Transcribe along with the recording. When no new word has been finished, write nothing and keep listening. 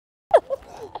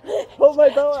Pull my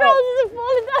belt out. Trousers are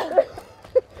falling down.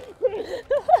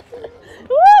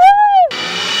 Woo!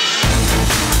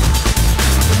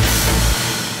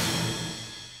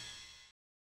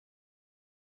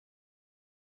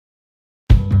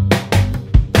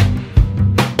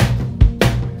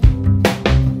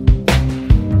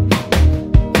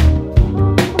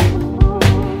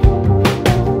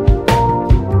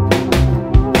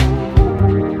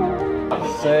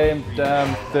 Same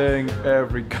damn thing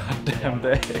every goddamn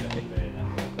day.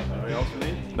 Anything else we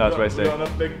need? No, it's race day. We've got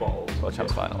enough big balls. World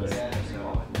Champs finals.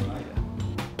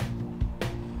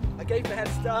 I gave him a head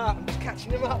start, I'm just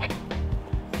catching him up.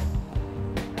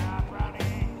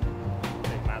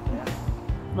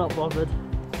 Not bothered.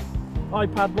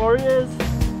 iPad warriors.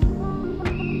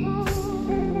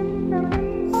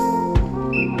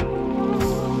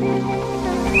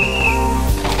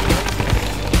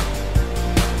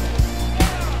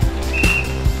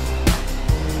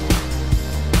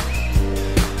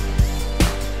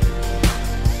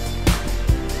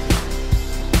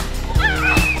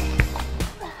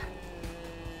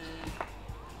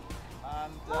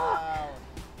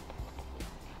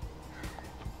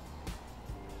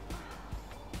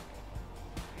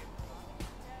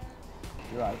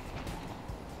 You're right.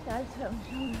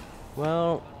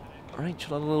 Well,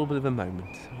 Rachel had a little bit of a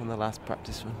moment on the last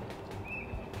practice run.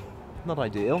 Not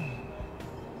ideal,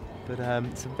 but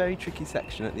it's a very tricky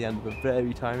section at the end of a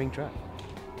very tiring track.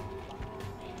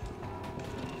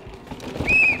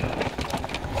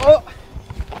 Oh!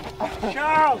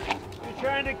 Charles, you're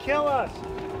trying to kill us.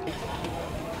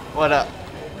 What up?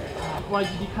 Why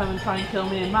did you come and try and kill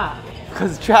me and Matt?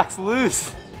 Because the track's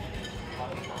loose.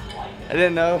 I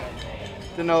didn't know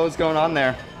what was going on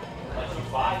there.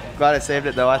 Glad I saved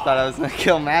it though. I thought I was gonna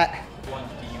kill Matt.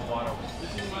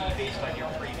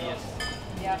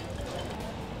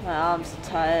 My arms are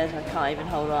tired, I can't even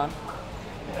hold on.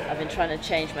 I've been trying to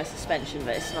change my suspension,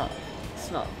 but it's not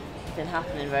been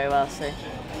happening very well, so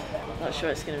I'm not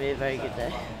sure it's going to be a very good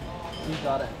day. You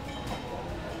got it.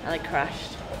 And I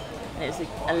crashed, and it was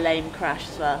a lame crash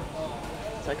as well,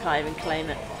 so I can't even claim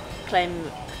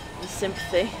the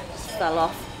sympathy. Just fell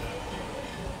off.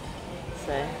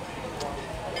 So I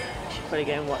should probably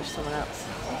go and watch someone else.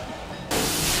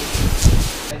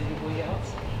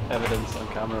 Evidence on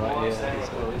camera right here.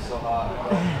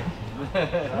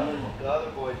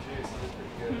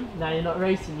 Now you're not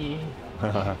racing, you.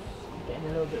 Getting a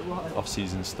little bit wild. Off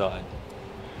season started.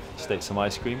 Steak some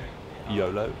ice cream.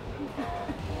 YOLO.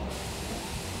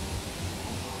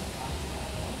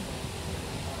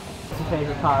 What's your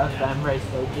favourite part of race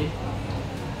day, G?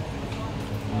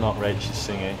 Not Rach's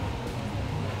singing.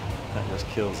 That just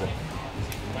kills it.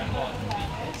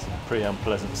 It's a pretty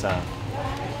unpleasant sound.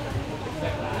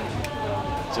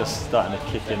 Just starting to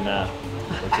kick in now.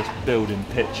 We're just building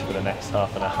pitch for the next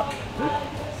half an hour.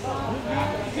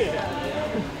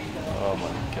 Oh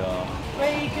my god.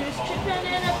 Breakers tripping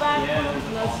in a back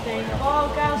room, lusting ball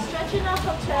gals stretching a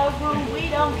hotel room, we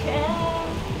don't care.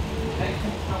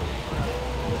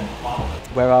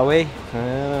 Where are we?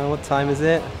 What time is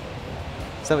it?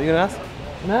 Is that what you're gonna ask?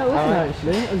 No, it wasn't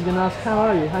actually. I was going to ask, how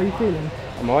are you? How are you feeling?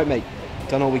 I'm alright, mate.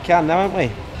 Done all we can now, haven't we?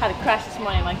 Had a crash this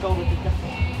morning, my goal was the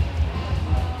different.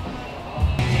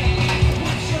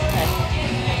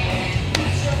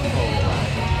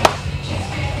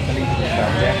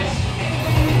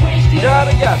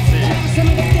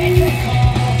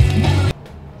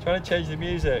 Trying to change the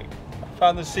music. I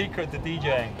found the secret to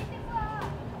DJing.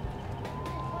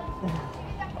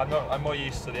 I'm more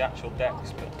used to the actual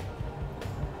decks, but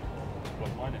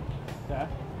won't mind it. Yeah.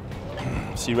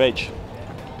 See Rach.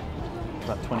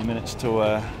 About 20 minutes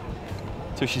till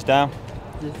she's down.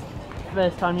 This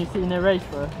first time you've seen a race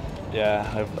for her?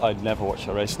 Yeah, I'd never watch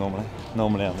a race normally.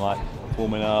 Normally I'm like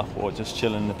warming up or just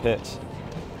chilling in the pits.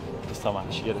 This time I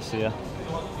actually get to see her.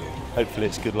 Hopefully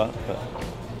it's good luck, but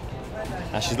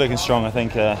she's looking strong. I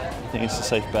think it's a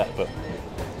safe bet, but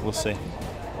we'll see.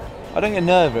 I don't get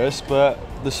nervous, but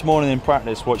this morning in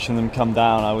practice, watching them come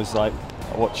down, I was like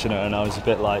watching her and I was a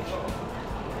bit like,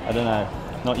 I don't know,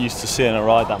 not used to seeing her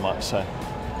ride that much, so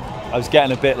I was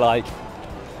getting a bit like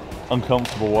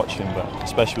uncomfortable watching, but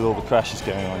especially with all the crashes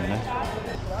going on, you know.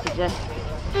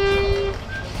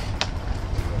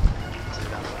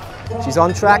 She's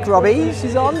on track, Robbie.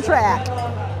 She's on track.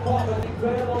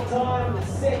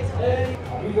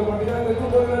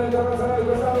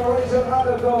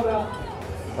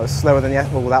 I was slower than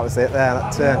well, that was it there.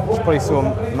 That turn. She probably saw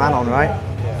a man on, right?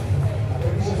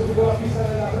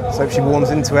 So hope she warms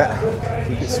into it.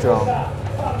 Keep it strong.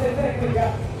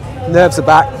 Nerves are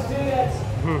back.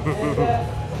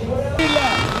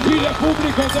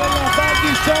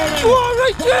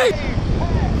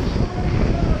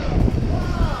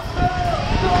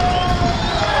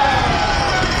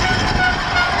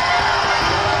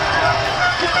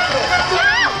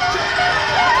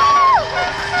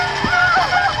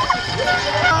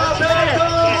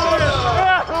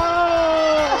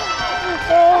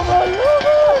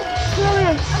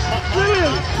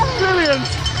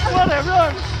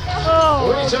 run! Oh,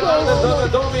 Originale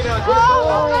domina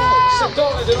questo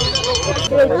settore denominato.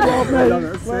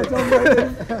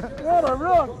 what a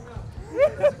run!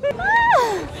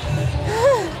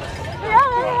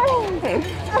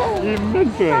 You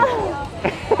meant it.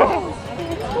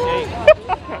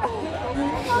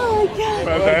 Oh my god.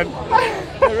 Well done.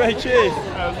 Rachie!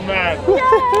 That was mad.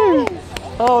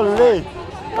 Holy!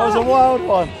 That was a wild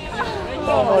one.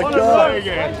 Oh my god!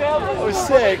 I was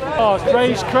sick. Oh,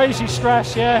 crazy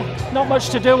stress, yeah. Not much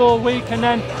to do all week, and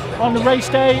then on the race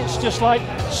day, it's just like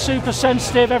super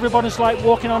sensitive. Everybody's like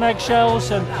walking on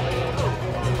eggshells and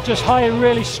just high and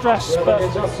really stressed. But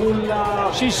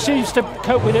she seems to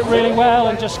cope with it really well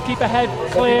and just keep her head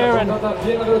clear. And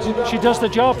she does the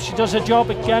job. She does her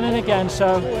job again and again.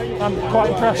 So I'm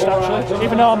quite impressed actually,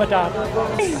 even though I'm a dad.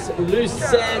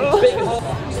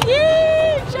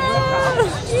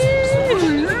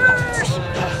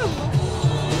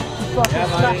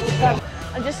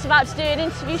 I'm just about to do an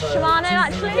interview for Shimano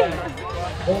actually.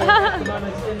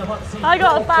 I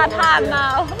got a bad hand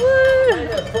now.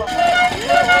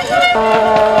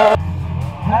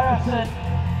 Harrison,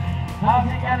 how's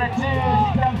it gonna do as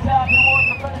he comes out towards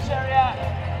the finish area?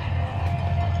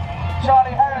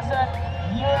 Charlie Harrison,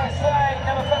 USA,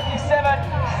 number 57.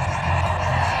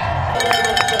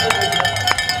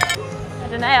 I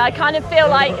don't know, I kind of feel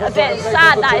like a bit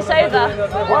sad that it's over.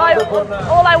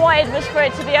 All I wanted was for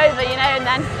it to be over, you know, and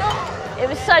then it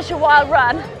was such a wild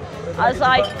run. I was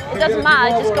like, it doesn't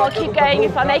matter, just got to keep going.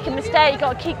 If I make a mistake,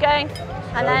 got to keep going.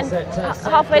 And then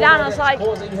halfway down, I was like,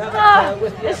 oh,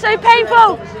 it's so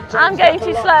painful. I'm going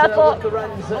too slow. I thought,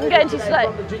 I'm going too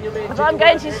slow. If I'm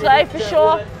going too slow, for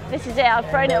sure, this is it. I've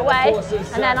thrown it away.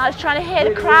 And then I was trying to hear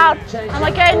the crowd. Am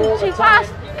I going too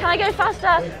fast? Can I go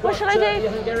faster? What should I do?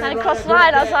 And then across the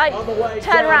line, I was like,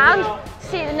 turn around,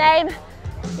 see the name.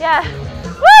 Yeah,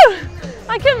 woo!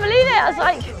 I couldn't believe it. I was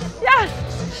like, yeah,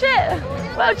 shit,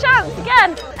 world champs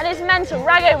again. And it's mental.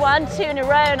 Rago won 2 in a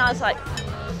row, and I was like,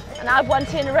 and I've won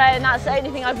 2 in a row, and that's the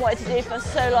only thing I've wanted to do for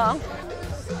so long.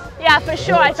 Yeah, for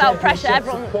sure I felt pressure.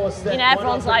 Everyone, you know,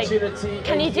 everyone's like,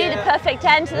 can you do the perfect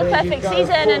end to the perfect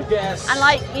season? And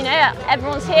like, you know,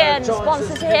 everyone's here and the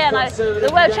sponsors are here, and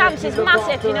the World Champs is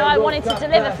massive. You know, I wanted to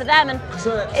deliver for them, and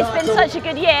it's been such a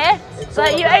good year.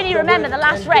 But you only remember the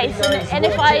last race, and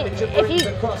if I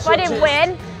didn't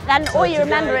win, then all you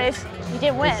remember is you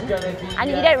didn't win, and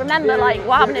you don't remember like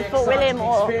what happened in Fort William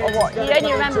or what. You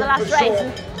only remember the last race.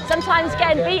 And sometimes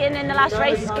getting beaten in the last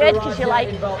race is good because you're like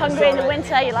hungry in the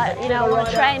winter. You're like, you know, I want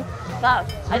to train.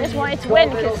 But I just wanted to win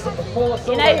because,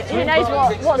 you know, who knows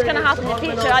what's going to happen in the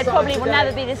future. I probably will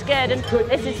never be this good, and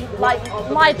this is like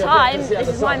my time. This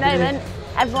is my moment.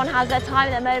 Everyone has their time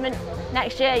at their moment.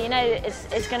 Next year, you know,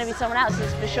 it's going to be someone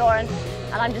else's for sure, and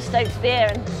I'm just stoked to be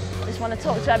here and just want to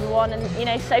talk to everyone and, you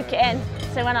know, soak it in.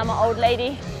 So when I'm an old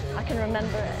lady, I can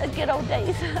remember good old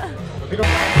days.